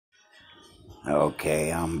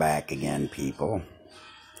Okay, I'm back again, people.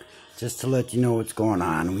 Just to let you know what's going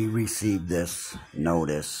on, we received this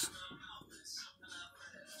notice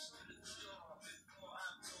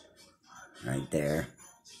right there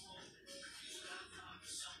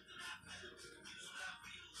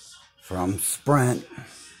from Sprint.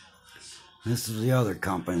 This is the other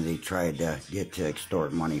company they tried to get to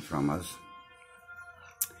extort money from us.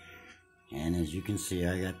 And as you can see,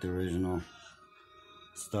 I got the original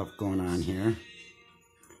stuff going on here.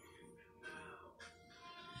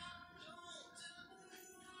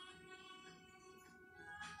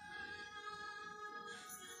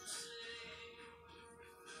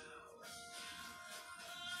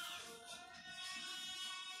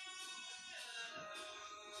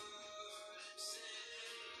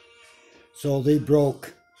 So they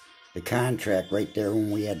broke the contract right there when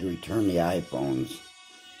we had to return the iPhones.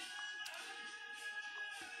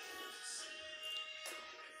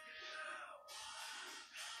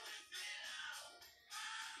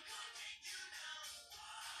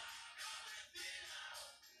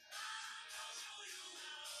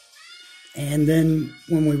 And then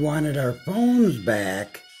when we wanted our phones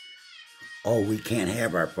back, oh, we can't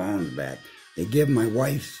have our phones back. They give my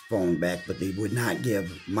wife's phone back, but they would not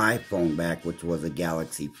give my phone back, which was a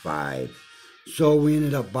Galaxy 5. So we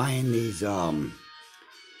ended up buying these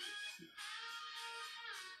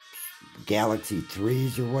Galaxy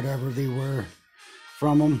 3s or whatever they were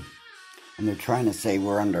from them. And they're trying to say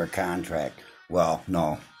we're under a contract. Well,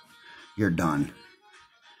 no, you're done.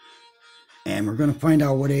 And we're going to find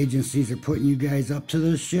out what agencies are putting you guys up to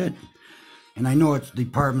this shit. And I know it's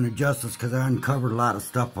Department of Justice because I uncovered a lot of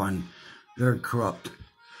stuff on their corrupt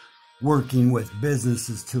working with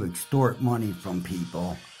businesses to extort money from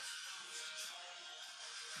people.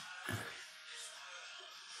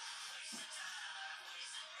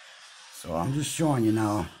 So I'm just showing you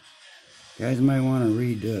now. You guys might want to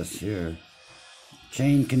read this here.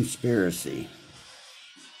 Chain conspiracy.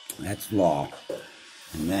 That's law.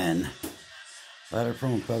 And then, letter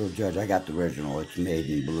from a federal judge. I got the original. It's made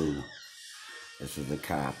in blue. This is a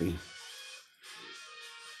copy.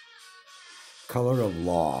 Color of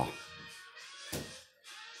law.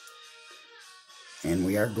 And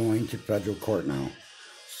we are going to federal court now.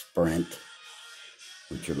 Sprint.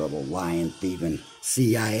 With your little lying, thieving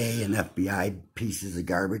CIA and FBI pieces of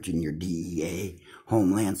garbage and your DEA,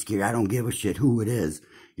 Homeland Security. I don't give a shit who it is.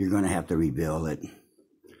 You're going to have to reveal it.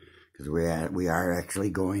 Because we are actually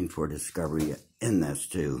going for discovery in this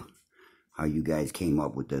too. How you guys came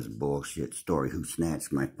up with this bullshit story. Who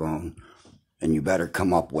snatched my phone. And you better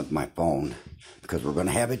come up with my phone. Because we're going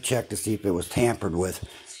to have it checked to see if it was tampered with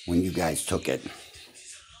when you guys took it.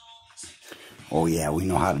 Oh yeah, we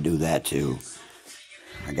know how to do that too.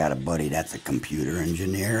 I got a buddy that's a computer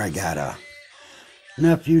engineer. I got a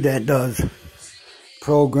nephew that does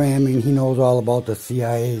programming. He knows all about the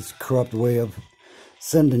CIA's corrupt way of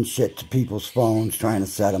sending shit to people's phones, trying to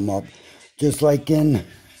set them up. Just like in,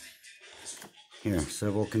 here,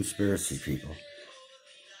 civil conspiracy people.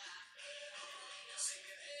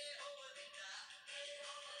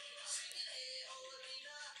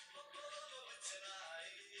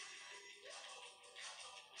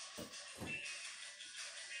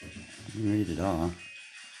 Read it all.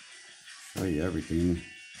 Show you everything.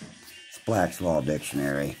 It's Black's Law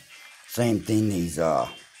Dictionary. Same thing these your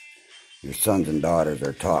sons and daughters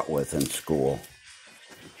are taught with in school.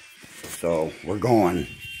 So we're going.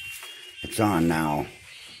 It's on now.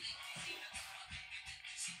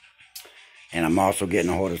 And I'm also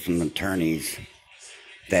getting a hold of some attorneys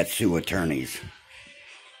that sue attorneys.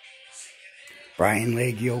 Brian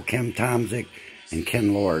Legio, Kim Tomzik, and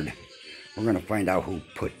Ken Lord. We're going to find out who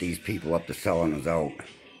put these people up to selling us out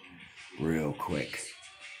real quick.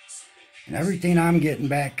 And everything I'm getting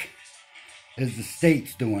back is the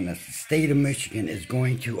state's doing this. The state of Michigan is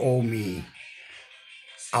going to owe me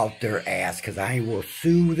out their ass because I will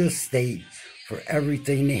sue the state for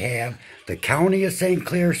everything they have. The County of St.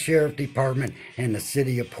 Clair Sheriff Department and the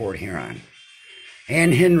City of Port Huron.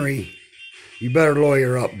 And Henry, you better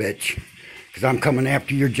lawyer up, bitch. Because I'm coming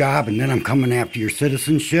after your job and then I'm coming after your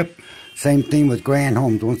citizenship. Same thing with Grand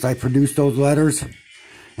Homes. Once I produce those letters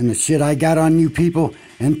and the shit I got on you people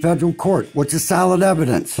in federal court, which is solid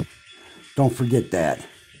evidence. Don't forget that.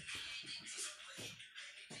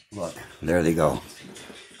 Look, there they go.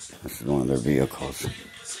 This is one of their vehicles.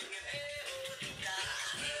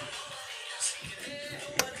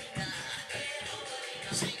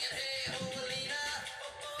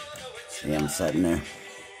 See them sitting there.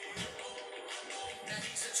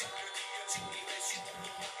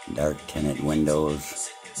 Dark tinted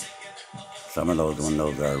windows, Some of those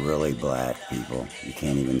windows are really black, people. You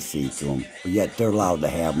can't even see through them. But yet they're allowed to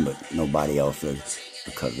have them, but nobody else is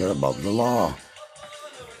because they're above the law.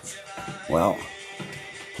 Well,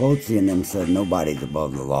 Pelosi and them said nobody's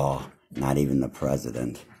above the law, not even the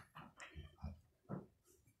president.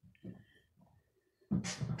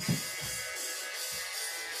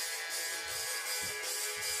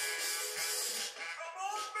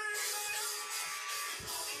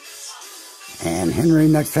 And Henry,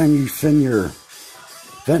 next time you send your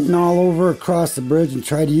fentanyl over across the bridge and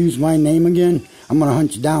try to use my name again, I'm going to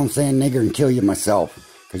hunt you down saying nigger and kill you myself.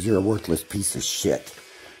 Because you're a worthless piece of shit.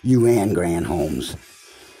 You and Gran Holmes.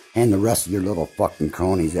 And the rest of your little fucking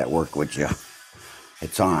cronies that work with you.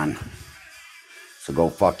 It's on. So go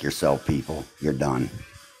fuck yourself, people. You're done.